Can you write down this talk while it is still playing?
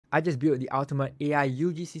I just built the ultimate AI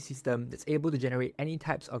UGC system that's able to generate any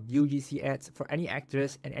types of UGC ads for any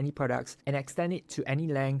actors and any products and extend it to any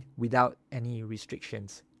length without any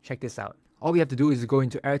restrictions. Check this out. All we have to do is go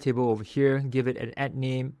into Airtable over here, give it an ad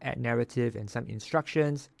name, ad narrative, and some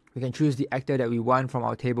instructions. We can choose the actor that we want from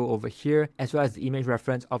our table over here, as well as the image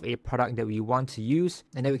reference of a product that we want to use.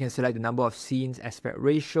 And then we can select the number of scenes, aspect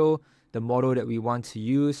ratio, the model that we want to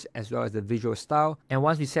use, as well as the visual style. And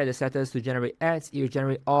once we set the settings to generate ads, it will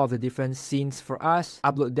generate all of the different scenes for us,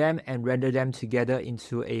 upload them, and render them together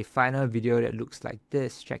into a final video that looks like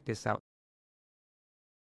this. Check this out.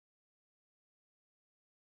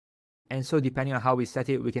 And so depending on how we set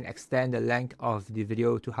it, we can extend the length of the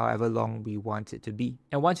video to however long we want it to be.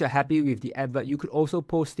 And once you're happy with the advert, you could also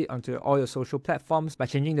post it onto all your social platforms by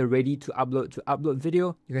changing the ready to upload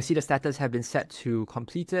video. You can see the status have been set to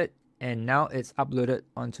completed, and now it's uploaded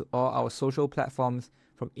onto all our social platforms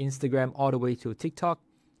from Instagram all the way to TikTok.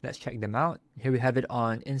 Let's check them out. Here we have it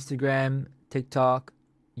on Instagram, TikTok,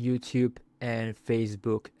 YouTube, and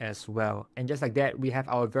Facebook as well. And just like that, we have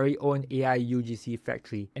our very own AI UGC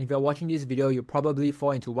factory. And if you're watching this video, you probably fall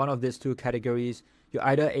into one of these two categories. You're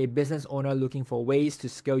either a business owner looking for ways to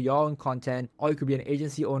scale your own content, or you could be an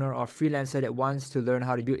agency owner or freelancer that wants to learn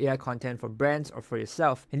how to build AI content for brands or for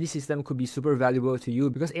yourself. And this system could be super valuable to you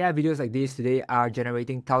because AI videos like this today are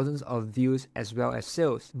generating thousands of views as well as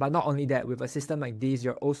sales. But not only that, with a system like this,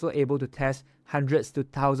 you're also able to test hundreds to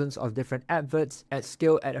thousands of different adverts at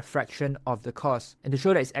scale at a fraction of the cost. And to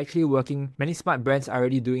show that it's actually working, many smart brands are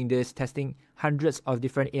already doing this, testing hundreds of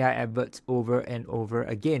different AI adverts over and over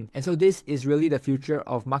again. And so this is really the future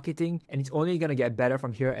of marketing, and it's only going to get better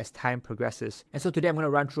from here as time progresses. And so today I'm going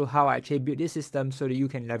to run through how I actually built this system so that you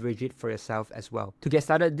can leverage it for yourself as well. To get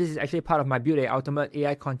started, this is actually part of my Build a Ultimate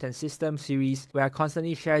AI Content System series, where I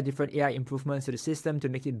constantly share different AI improvements to the system to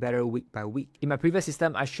make it better week by week. In my previous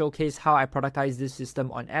system, I showcased how I productized this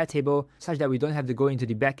system on Airtable such that we don't have to go into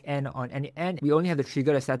the back end on n8n. We only have to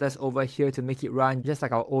trigger the status over here to make it run just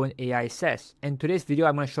like our own AI says. In today's video,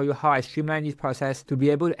 I'm going to show you how I streamline this process to be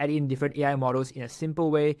able to add in different AI models in a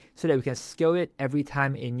simple way so that we can scale it every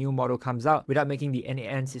time a new model comes out without making the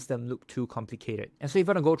n8n system look too complicated. And so if you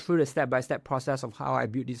want to go through the step-by-step process of how I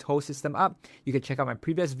built this whole system up, you can check out my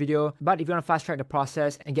previous video. But if you want to fast track the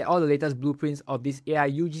process and get all the latest blueprints of this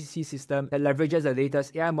AI UGC system that leverages the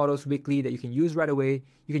latest AI models weekly that you can use right away,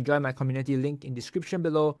 you can join my community link in description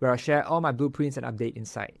below, where I share all my blueprints and update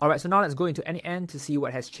inside. Alright, so now let's go into n8n to see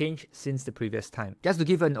what has changed since the previous time. Just to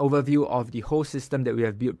give an overview of the whole system that we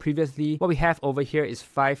have built previously, what we have over here is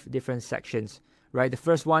 5 different sections. Right, the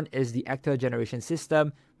first one is the actor generation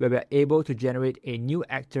system, where we're able to generate a new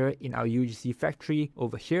actor in our UGC factory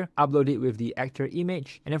over here, upload it with the actor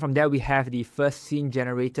image, and then from there we have the first scene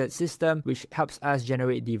generated system, which helps us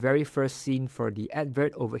generate the very first scene for the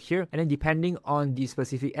advert over here. And then depending on the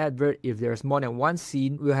specific advert, if there's more than one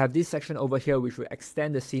scene, we'll have this section over here which will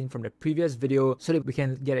extend the scene from the previous video so that we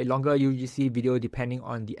can get a longer UGC video depending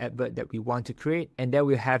on the advert that we want to create. And then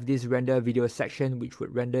we'll have this render video section which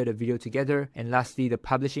would render the video together, and lastly the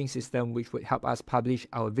publishing system, which would help us publish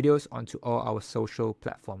our videos onto all our social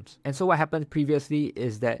platforms. And so what happened previously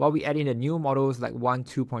is that while we add in the new models like 1,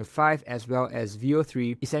 2.5 as well as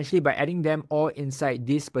VEO3, essentially by adding them all inside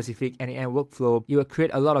this specific n8n workflow, it will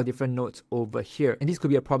create a lot of different nodes over here. And this could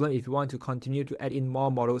be a problem if you want to continue to add in more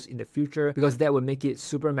models in the future, because that would make it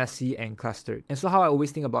super messy and clustered. And so how I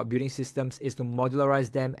always think about building systems is to modularize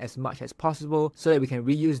them as much as possible so that we can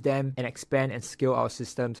reuse them and expand and scale our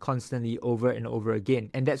systems constantly over and over again.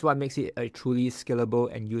 And that's what makes it a truly scalable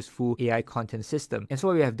and useful AI content system. And so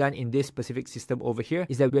what we have done in this specific system over here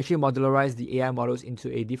is that we actually modularize the AI models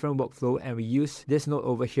into a different workflow, and we use this node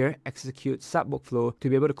over here, execute sub workflow, to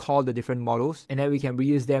be able to call the different models, and then we can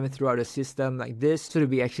reuse them throughout the system like this so that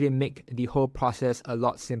we actually make the whole process a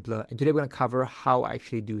lot simpler. And today we're going to cover how I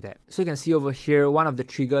actually do that. So you can see over here, one of the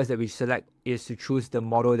triggers that we select is to choose the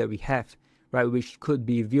model that we have, right, which could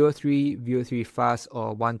be VEO3, VEO3 Fast,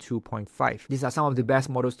 or 1, 2.5. These are some of the best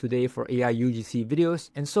models today for AI UGC videos.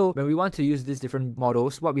 And so when we want to use these different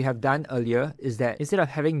models, what we have done earlier is that instead of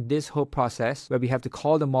having this whole process where we have to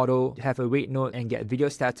call the model, have a wait node and get video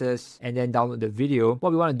status and then download the video,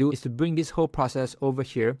 what we want to do is to bring this whole process over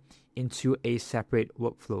here into a separate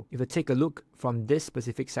workflow. If I take a look from this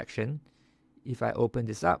specific section, if I open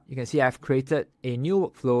this up, you can see I've created a new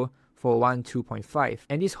workflow for 1, 2.5.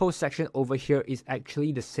 And this whole section over here is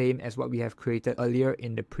actually the same as what we have created earlier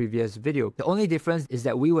in the previous video. The only difference is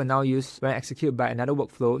that we will now use when executed by another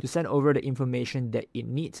workflow to send over the information that it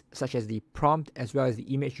needs, such as the prompt as well as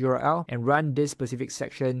the image URL, and run this specific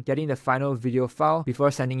section, getting the final video file before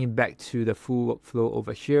sending it back to the full workflow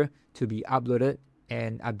over here to be uploaded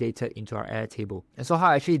and update it into our Airtable. And so how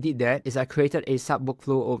I actually did that is I created a sub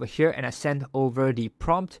workflow over here, and I sent over the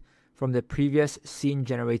prompt from the previous scene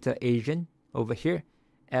generator agent over here,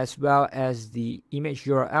 as well as the image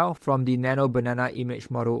URL from the Nanobanana image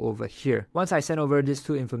model over here. Once I send over these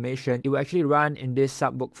two information, it will actually run in this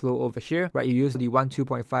sub workflow over here, right? You use the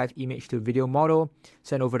 2.5 image to video model,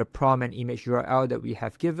 send over the prompt and image URL that we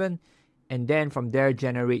have given, and then from there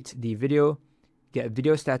generate the video, get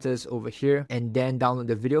video status over here, and then download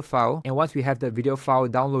the video file. And once we have the video file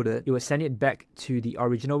downloaded, it will send it back to the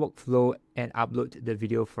original workflow and upload the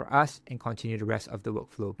video for us and continue the rest of the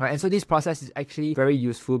workflow. Right, and so this process is actually very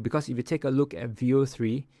useful because if you take a look at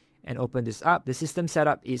VEO3 and open this up, the system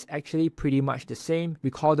setup is actually pretty much the same.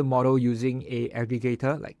 We call the model using a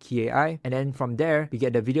aggregator like Key AI, and then from there we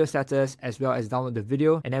get the video status as well as download the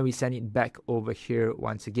video, and then we send it back over here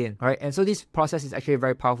once again. All right, and so this process is actually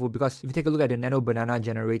very powerful because if you take a look at the Nanobanana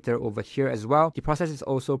generator over here as well, the process is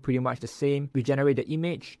also pretty much the same. We generate the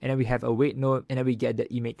image, and then we have a wait node, and then we get the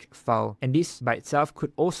image file, and this by itself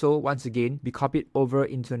could also once again be copied over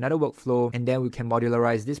into another workflow, and then we can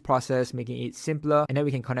modularize this process, making it simpler, and then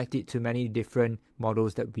we can connect it to many different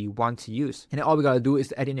models that we want to use. And then all we gotta do is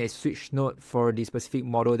to add in a switch node for the specific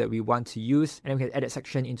model that we want to use, and then we can add that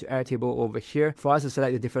section into Airtable over here for us to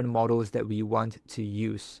select the different models that we want to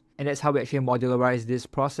use. And that's how we actually modularize this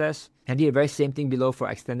process. And the very same thing below for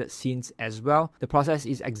extended scenes as well. The process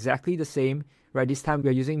is exactly the same. Right, this time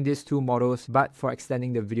we're using these two models, but for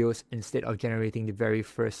extending the videos instead of generating the very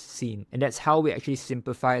first scene. And that's how we actually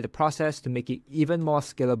simplify the process to make it even more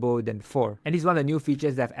scalable than before. And this is one of the new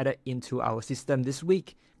features that I've added into our system this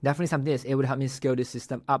week. Definitely something that's able to help me scale this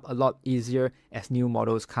system up a lot easier as new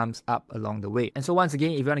models comes up along the way. And so once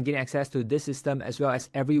again, if you want to gain access to this system as well as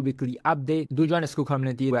every weekly update, do join the School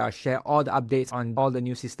community where I'll share all the updates on all the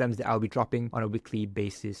new systems that I'll be dropping on a weekly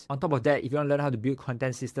basis. On top of that, if you want to learn how to build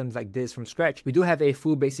content systems like this from scratch, we do have a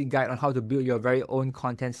full basic guide on how to build your very own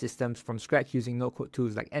content systems from scratch using no-code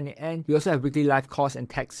tools like n8n. We also have weekly live course and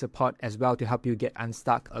tech support as well to help you get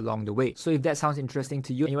unstuck along the way. So if that sounds interesting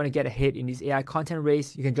to you and you want to get ahead in this AI content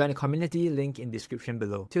race, you can join the community, link in description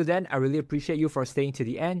below. Till then, I really appreciate you for staying to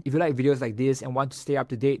the end. If you like videos like this and want to stay up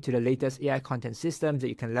to date to the latest AI content systems that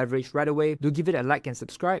you can leverage right away, do give it a like and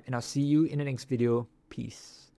subscribe, and I'll see you in the next video. Peace.